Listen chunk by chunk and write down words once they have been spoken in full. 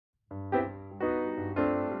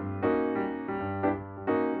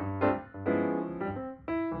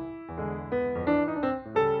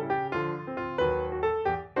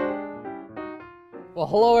Well,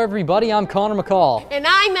 hello everybody, I'm Connor McCall. And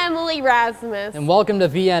I'm Emily Rasmus. And welcome to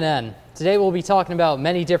VNN. Today we'll be talking about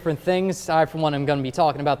many different things. I, for one, am going to be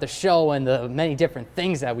talking about the show and the many different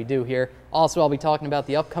things that we do here. Also, I'll be talking about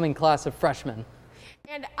the upcoming class of freshmen.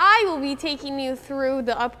 And I will be taking you through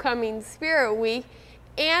the upcoming Spirit Week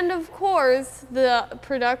and, of course, the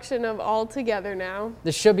production of All Together Now.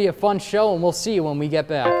 This should be a fun show, and we'll see you when we get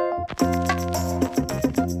back.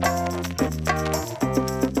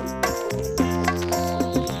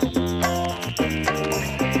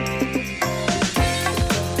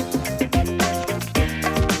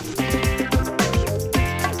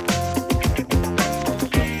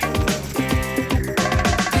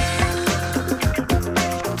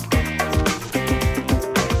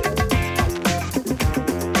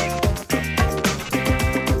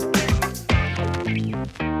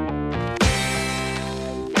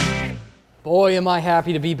 Boy, am I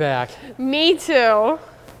happy to be back. Me too.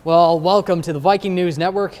 Well, welcome to the Viking News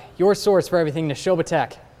Network, your source for everything Nashoba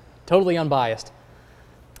Tech. Totally unbiased.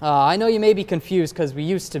 I know you may be confused because we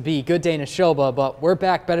used to be Good Day Nashoba, but we're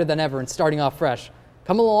back better than ever and starting off fresh.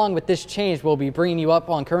 Come along with this change, we'll be bringing you up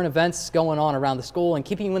on current events going on around the school and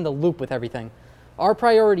keeping you in the loop with everything. Our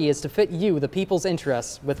priority is to fit you, the people's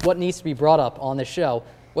interests, with what needs to be brought up on this show,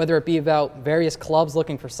 whether it be about various clubs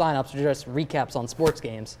looking for signups or just recaps on sports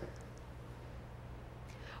games.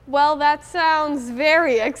 Well, that sounds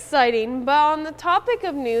very exciting, but on the topic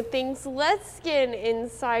of new things, let's get an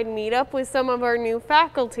inside meetup with some of our new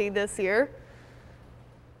faculty this year.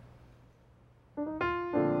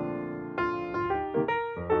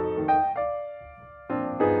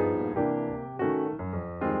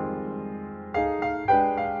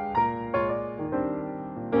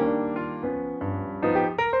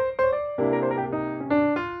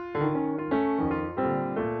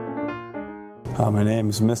 My name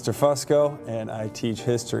is Mr. Fusco, and I teach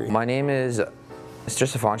history. My name is Mr.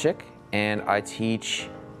 Stefanchik, and I teach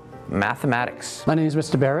mathematics. My name is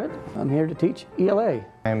Mr. Barrett. I'm here to teach ELA.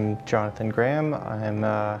 I'm Jonathan Graham. I'm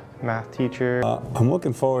a math teacher. I'm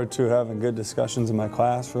looking forward to having good discussions in my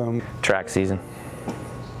classroom. Track season.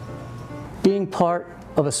 Being part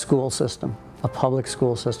of a school system, a public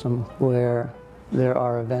school system, where there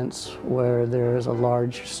are events, where there's a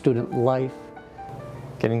large student life.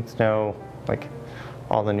 Getting to know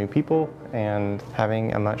all the new people and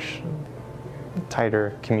having a much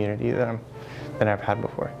tighter community than I've had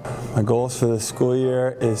before. My goals for this school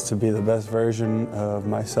year is to be the best version of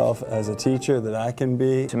myself as a teacher that I can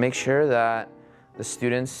be. To make sure that the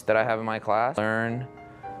students that I have in my class learn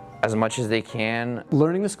as much as they can.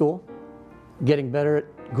 Learning the school, getting better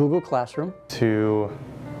at Google Classroom. To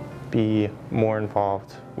be more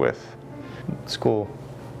involved with school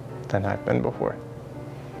than I've been before.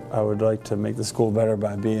 I would like to make the school better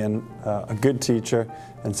by being a good teacher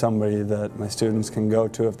and somebody that my students can go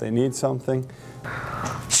to if they need something.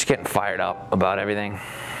 Just getting fired up about everything.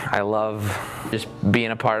 I love just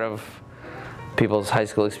being a part of people's high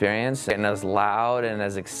school experience, getting as loud and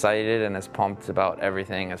as excited and as pumped about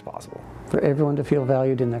everything as possible. For everyone to feel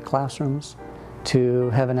valued in their classrooms, to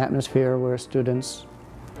have an atmosphere where students,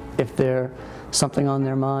 if there's something on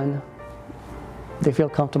their mind, they feel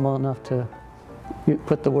comfortable enough to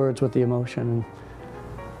put the words with the emotion and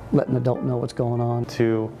let an adult know what's going on.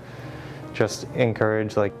 To just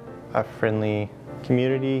encourage a friendly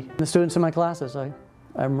community. The students in my classes,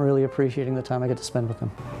 I'm really appreciating the time I get to spend with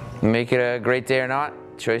them. Make it a great day or not,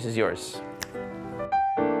 choice is yours.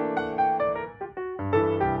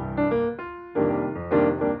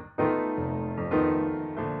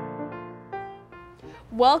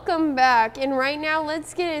 Welcome back, and right now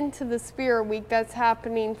let's get into the Spirit Week that's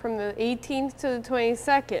happening from the 18th to the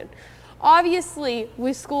 22nd. Obviously,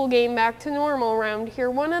 with school getting back to normal around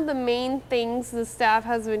here, one of the main things the staff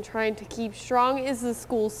has been trying to keep strong is the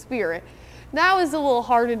school spirit. That was a little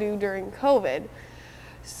hard to do during COVID.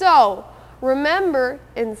 So, remember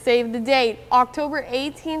and save the date, October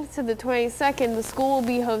 18th to the 22nd, the school will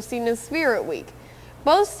be hosting a Spirit Week.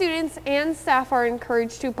 Both students and staff are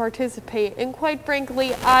encouraged to participate, and quite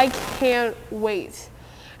frankly, I can't wait.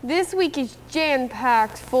 This week is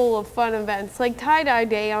jam-packed full of fun events like Tie-Dye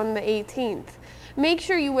Day on the 18th. Make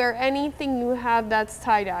sure you wear anything you have that's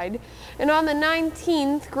tie-dyed. And on the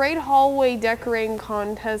 19th, great hallway decorating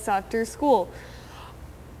contest after school.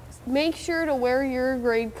 Make sure to wear your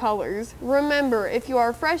grade colors. Remember, if you are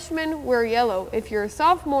a freshman, wear yellow. If you're a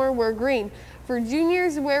sophomore, wear green. For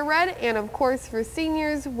juniors, wear red, and of course for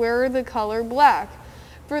seniors, wear the color black.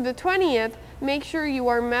 For the 20th, make sure you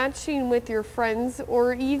are matching with your friends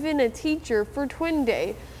or even a teacher for Twin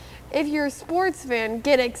Day. If you're a sports fan,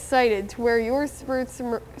 get excited to wear your sports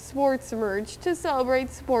merch to celebrate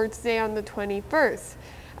Sports Day on the 21st.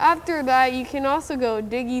 After that, you can also go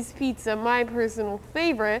Diggy's Pizza, my personal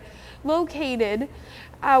favorite, located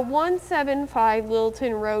at 175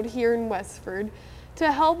 Littleton Road here in Westford, to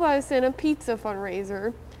help us in a pizza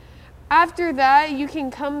fundraiser. After that, you can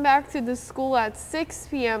come back to the school at 6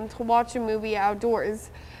 p.m. to watch a movie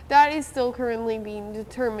outdoors. That is still currently being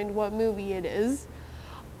determined what movie it is.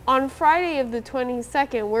 On Friday of the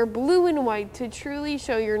 22nd, we're blue and white to truly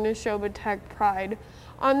show your Nashoba Tech pride.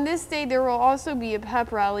 On this day, there will also be a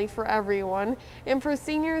pep rally for everyone, and for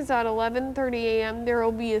seniors at 11:30 a.m., there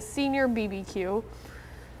will be a senior BBQ.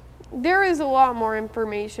 There is a lot more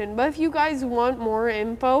information, but if you guys want more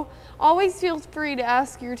info, always feel free to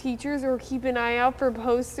ask your teachers or keep an eye out for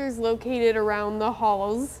posters located around the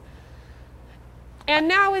halls. And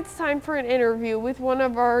now it's time for an interview with one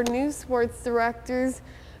of our new sports directors,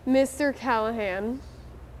 Mr. Callahan.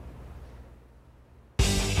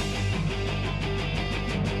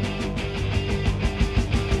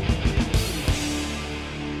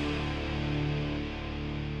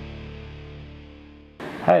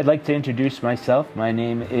 Hi, I'd like to introduce myself. My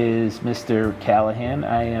name is Mr. Callahan.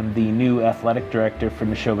 I am the new athletic director for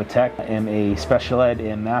Nashoba Tech. I am a special ed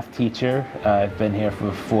and math teacher. I've been here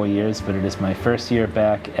for 4 years, but it is my first year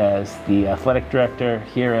back as the athletic director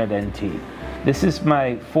here at NT. This is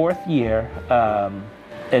my 4th year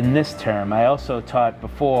in this term. I also taught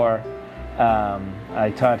before.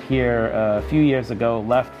 I taught here a few years ago,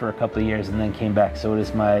 left for a couple of years, and then came back. So it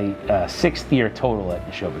is my 6th year total at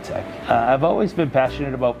Nashoba Tech. I've always been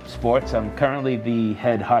passionate about sports. I'm currently the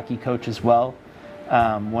head hockey coach as well.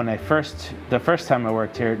 The first time I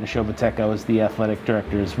worked here at Nashoba Tech, I was the athletic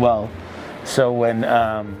director as well. So when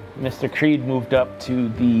Mr. Creed moved up to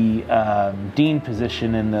the dean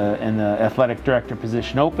position and the athletic director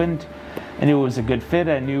position opened, I knew it was a good fit.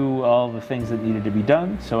 I knew all the things that needed to be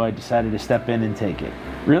done, so I decided to step in and take it.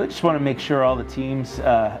 Really just want to make sure all the teams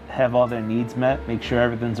have all their needs met, make sure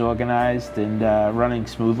everything's organized and running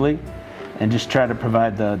smoothly, and just try to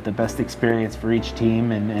provide the best experience for each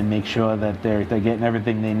team and make sure that they're getting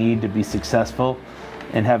everything they need to be successful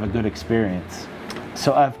and have a good experience.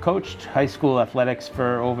 So I've coached high school athletics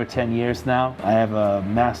for over 10 years now. I have a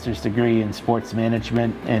master's degree in sports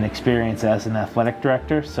management and experience as an athletic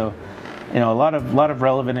director. So, a lot of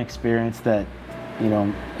relevant experience that,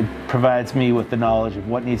 it provides me with the knowledge of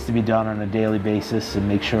what needs to be done on a daily basis and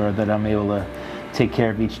make sure that I'm able to take care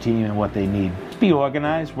of each team and what they need. Just be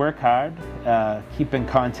organized, work hard, keep in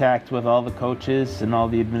contact with all the coaches and all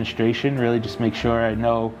the administration, really just make sure I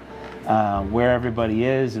know where everybody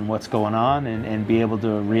is and what's going on, and be able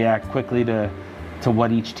to react quickly to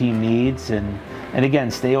what each team needs, and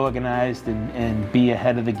again, stay organized and be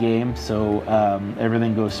ahead of the game so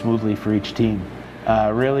everything goes smoothly for each team.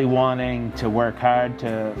 Really wanting to work hard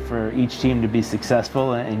for each team to be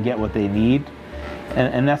successful and get what they need,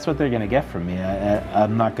 and that's what they're going to get from me.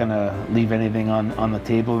 I'm not going to leave anything on the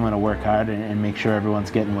table. I'm going to work hard and make sure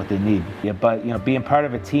everyone's getting what they need. Yeah, but being part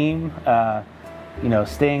of a team,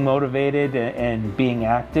 staying motivated and being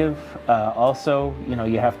active. Also,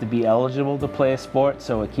 you have to be eligible to play a sport,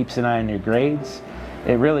 so it keeps an eye on your grades.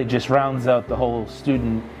 It really just rounds out the whole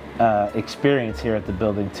student experience here at the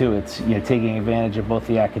building too. It's taking advantage of both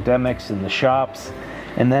the academics and the shops,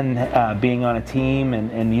 and then being on a team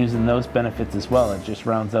and using those benefits as well. It just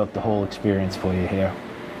rounds out the whole experience for you here.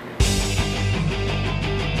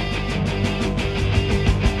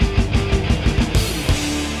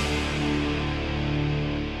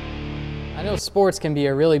 I know sports can be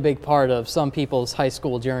a really big part of some people's high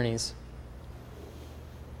school journeys.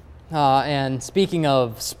 And speaking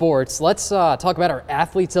of sports, let's talk about our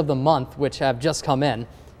Athletes of the Month, which have just come in.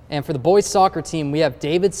 And for the boys soccer team, we have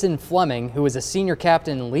Davidson Fleming, who is a senior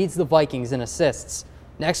captain and leads the Vikings in assists.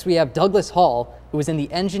 Next, we have Douglas Hall, who is in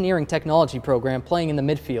the engineering technology program, playing in the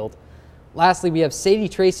midfield. Lastly, we have Sadie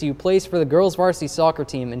Tracy, who plays for the girls varsity soccer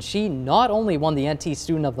team, and she not only won the NT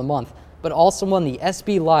Student of the Month, but also won the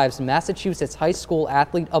SB Lives Massachusetts High School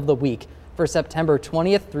Athlete of the Week for September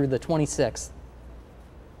 20th through the 26th.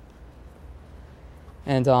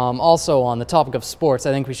 And also on the topic of sports,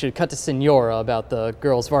 I think we should cut to Senora about the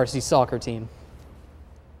girls varsity soccer team.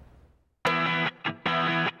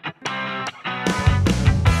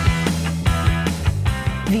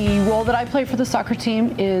 The role that I play for the soccer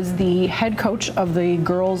team is the head coach of the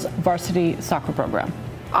girls varsity soccer program.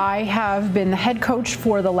 I have been the head coach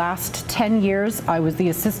for the last 10 years. I was the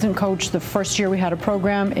assistant coach the first year we had a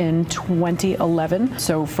program in 2011.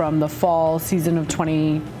 So from the fall season of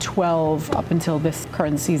 2012 up until this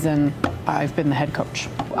current season, I've been the head coach.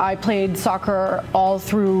 I played soccer all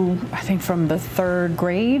through, I think from the 3rd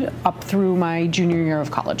grade up through my junior year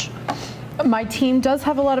of college. My team does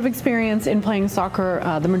have a lot of experience in playing soccer.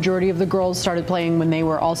 The majority of the girls started playing when they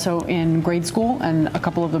were also in grade school, and a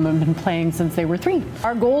couple of them have been playing since they were 3.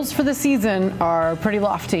 Our goals for the season are pretty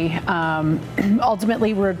lofty.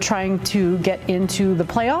 Ultimately, we're trying to get into the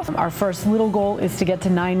playoff. Our first little goal is to get to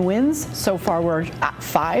 9 wins. So far, we're at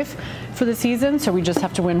 5 for the season, so we just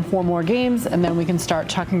have to win 4 more games, and then we can start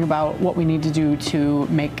talking about what we need to do to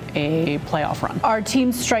make a playoff run. Our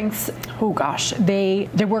team's strengths, oh gosh, they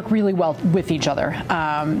work really well with each other.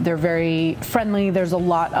 They're very friendly. There's a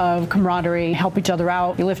lot of camaraderie, help each other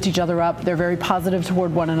out, they lift each other up. They're very positive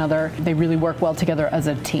toward one another. They really work well together as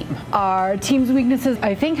a team. Our team's weaknesses,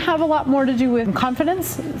 I think, have a lot more to do with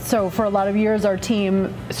confidence. So for a lot of years, our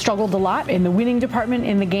team struggled a lot in the winning department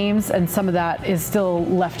in the games, and some of that is still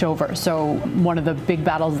left over. So one of the big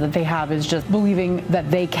battles that they have is just believing that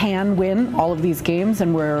they can win all of these games,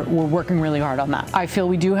 and we're working really hard on that. I feel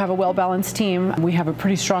we do have a well-balanced team. We have a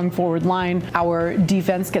pretty strong forward line. Our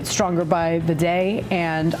defense gets stronger by the day,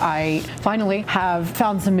 and I finally have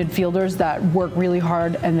found some midfielders that work really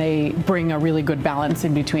hard, and they bring a really good balance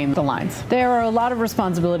in between the lines. There are a lot of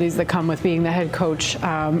responsibilities that come with being the head coach,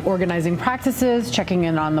 organizing practices, checking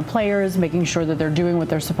in on the players, making sure that they're doing what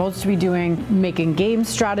they're supposed to be doing, making game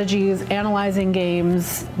strategies, analyzing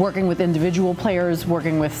games, working with individual players,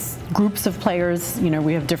 working with groups of players. You know,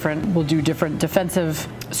 we'll do different defensive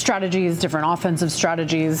strategies, different offensive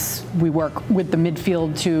strategies. We work with the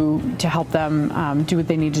midfield to help them do what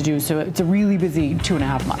they need to do. So it's a really busy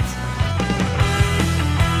 2.5 months.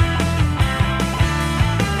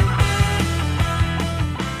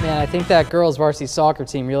 Man, I think that girls varsity soccer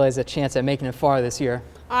team realized a chance at making it far this year.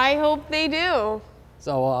 I hope they do.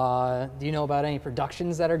 So, do you know about any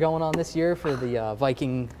productions that are going on this year for the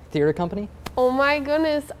Viking Theater Company? Oh my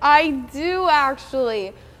goodness, I do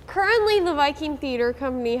actually. Currently, the Viking Theater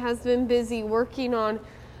Company has been busy working on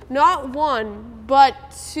not 1, but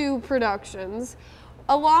 2 productions.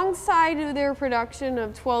 Alongside of their production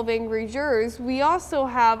of 12 Angry Jurors, we also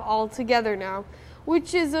have All Together Now,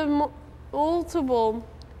 which is a multiple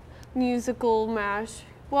musical mash.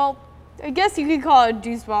 Well, I guess you could call it a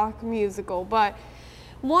Deucebach musical, but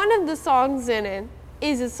one of the songs in it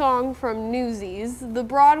is a song from Newsies, the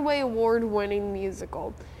Broadway award-winning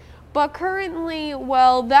musical. But currently,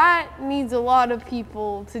 well, that needs a lot of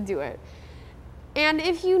people to do it. And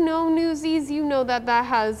if you know Newsies, you know that that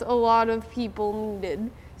has a lot of people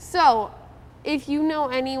needed. So, if you know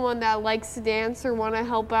anyone that likes to dance or want to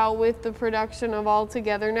help out with the production of All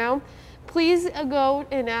Together Now, please go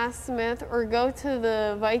and ask Smith or go to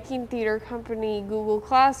the Viking Theater Company Google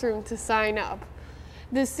Classroom to sign up.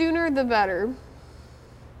 The sooner the better.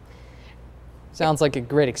 Sounds like a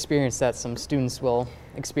great experience that some students will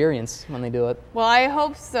experience when they do it. Well, I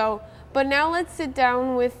hope so. But now let's sit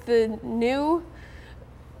down with the new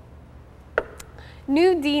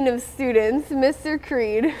Dean of Students, Mr.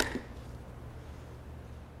 Creed.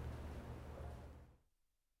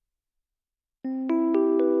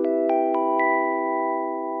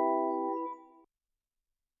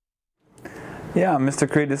 Yeah, I'm Mr.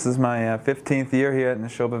 Creed. This is my 15th year here at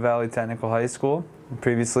Nashoba Valley Technical High School.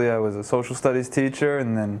 Previously, I was a social studies teacher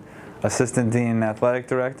and then assistant dean and athletic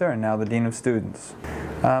director, and now the dean of students.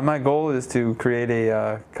 My goal is to create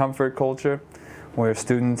a comfort culture where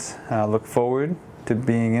students look forward to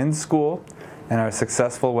being in school and are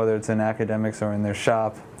successful, whether it's in academics or in their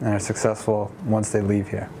shop, and are successful once they leave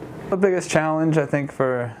here. The biggest challenge, I think,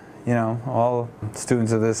 for all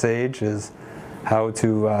students of this age is how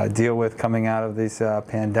to deal with coming out of this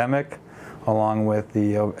pandemic, along with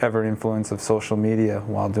the ever influence of social media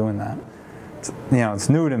while doing that. It's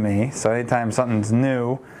new to me, so anytime something's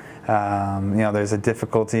new, there's a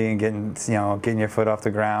difficulty in getting your foot off the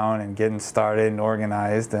ground and getting started and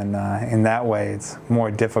organized, and in that way it's more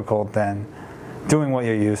difficult than doing what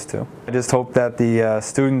you're used to. I just hope that the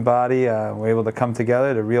student body were able to come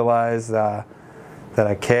together to realize that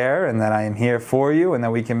I care and that I am here for you, and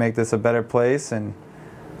that we can make this a better place, and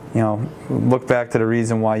look back to the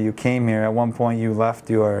reason why you came here. At one point you left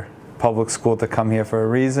your public school to come here for a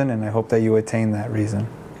reason, and I hope that you attain that reason.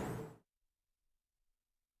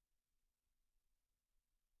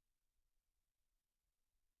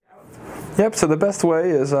 Yep, so the best way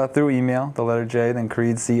is through email, the letter J, then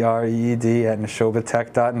Creed, C-R-E-E-D, at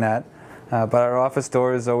nashobatech.net. But our office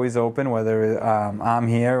door is always open, whether I'm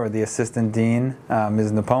here or the assistant dean,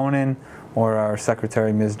 Ms. Naponin, or our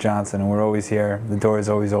secretary, Ms. Johnson, and we're always here. The door is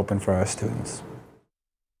always open for our students.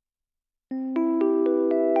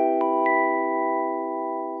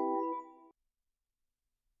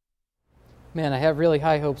 Man, I have really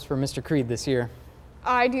high hopes for Mr. Creed this year.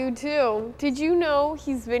 I do too. Did you know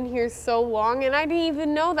he's been here so long and I didn't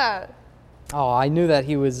even know that? Oh, I knew that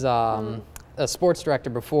he was a sports director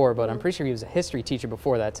before, but I'm pretty sure he was a history teacher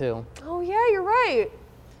before that too. Oh yeah, you're right.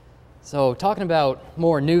 So talking about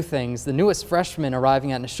more new things, the newest freshman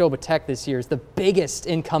arriving at Nashoba Tech this year is the biggest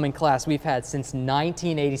incoming class we've had since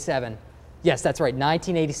 1987. Yes, that's right,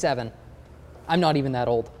 1987. I'm not even that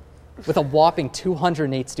old. With a whopping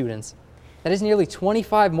 208 students. That is nearly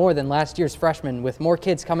 25 more than last year's freshmen, with more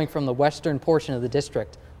kids coming from the western portion of the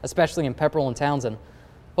district, especially in Pepperell and Townsend.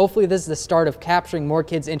 Hopefully this is the start of capturing more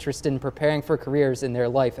kids interested in preparing for careers in their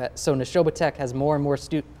life, so Nashoba Tech has more and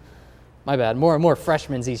more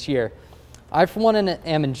freshmen each year. I, for one,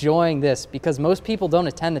 am enjoying this because most people don't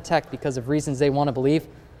attend the Tech because of reasons they want to believe,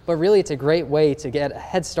 but really it's a great way to get a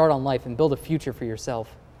head start on life and build a future for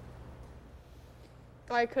yourself.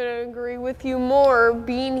 I couldn't agree with you more.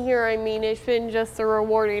 Being here, I mean, it's been just a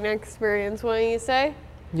rewarding experience, wouldn't you say?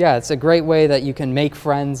 Yeah, it's a great way that you can make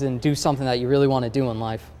friends and do something that you really want to do in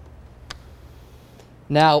life.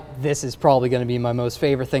 Now, this is probably going to be my most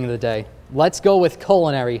favorite thing of the day. Let's go with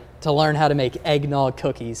culinary to learn how to make eggnog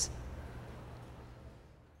cookies.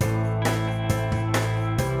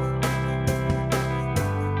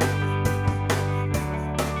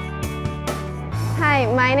 Hi,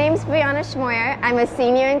 my name's Brianna Schmoyer. I'm a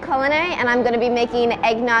senior in culinary and I'm going to be making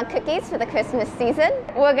eggnog cookies for the Christmas season.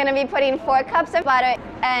 We're going to be putting 4 cups of butter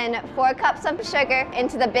and 4 cups of sugar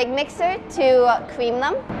into the big mixer to cream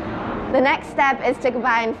them. The next step is to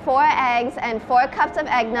combine 4 eggs and 4 cups of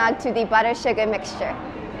eggnog to the butter-sugar mixture.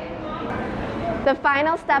 The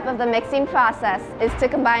final step of the mixing process is to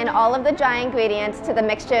combine all of the dry ingredients to the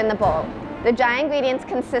mixture in the bowl. The dry ingredients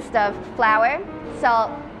consist of flour,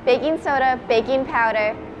 salt, baking soda, baking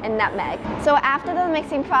powder, and nutmeg. So after the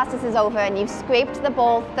mixing process is over and you've scraped the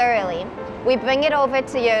bowl thoroughly, we bring it over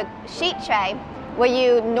to your sheet tray where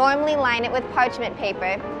you normally line it with parchment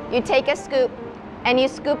paper. You take a scoop and you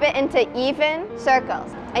scoop it into even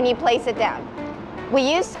circles and you place it down. We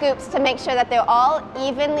use scoops to make sure that they're all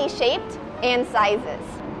evenly shaped and sizes.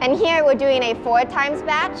 And here we're doing a 4 times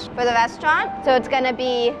batch for the restaurant, so it's gonna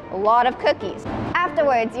be a lot of cookies.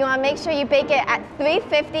 Afterwards, you wanna make sure you bake it at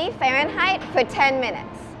 350 Fahrenheit for 10 minutes.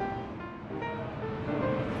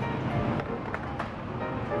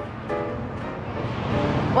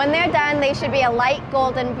 When they're done, they should be a light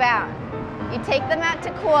golden brown. You take them out to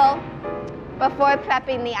cool before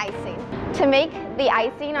prepping the icing. To make the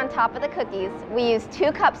icing on top of the cookies, we use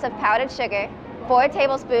 2 cups of powdered sugar, 4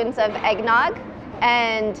 tablespoons of eggnog,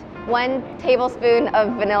 and 1 tablespoon of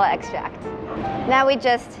vanilla extract. Now we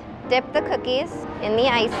just dip the cookies in the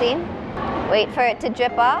icing, wait for it to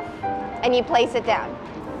drip off, and you place it down.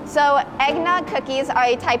 So eggnog cookies are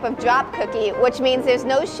a type of drop cookie, which means there's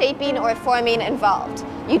no shaping or forming involved.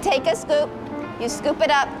 You take a scoop, you scoop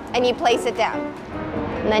it up, and you place it down.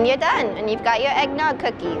 And then you're done, and you've got your eggnog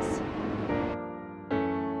cookies.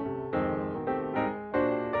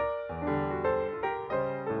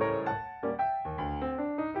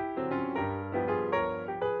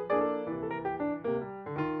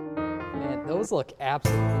 Man, those look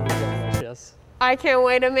absolutely delicious. I can't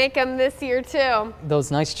wait to make them this year too.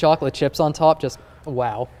 Those nice chocolate chips on top, just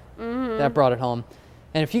wow. That brought it home.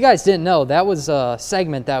 And if you guys didn't know, that was a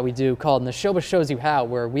segment that we do called Nashoba Shows You How,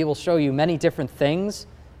 where we will show you many different things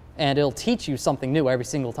and it'll teach you something new every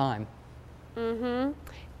single time. And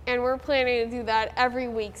we're planning to do that every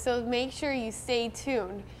week, so make sure you stay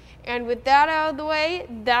tuned. And with that out of the way,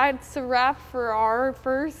 that's a wrap for our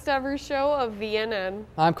first ever show of VNN.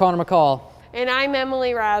 I'm Connor McCall. And I'm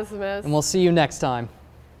Emily Rasmus. And we'll see you next time.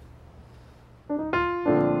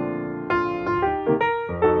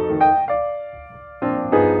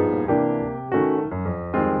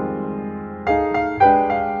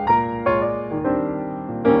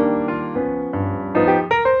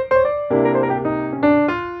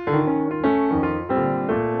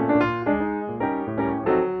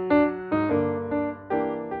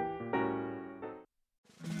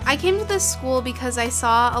 I came to this school because I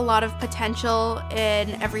saw a lot of potential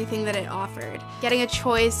in everything that it offered. Getting a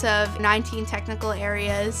choice of 19 technical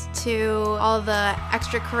areas to all the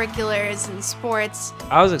extracurriculars and sports.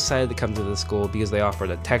 I was excited to come to this school because they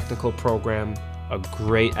offered a technical program, a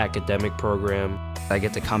great academic program. I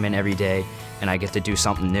get to come in every day and I get to do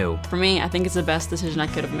something new. For me, I think it's the best decision I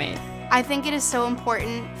could have made. I think it is so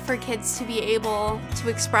important for kids to be able to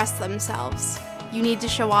express themselves. You need to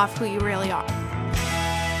show off who you really are.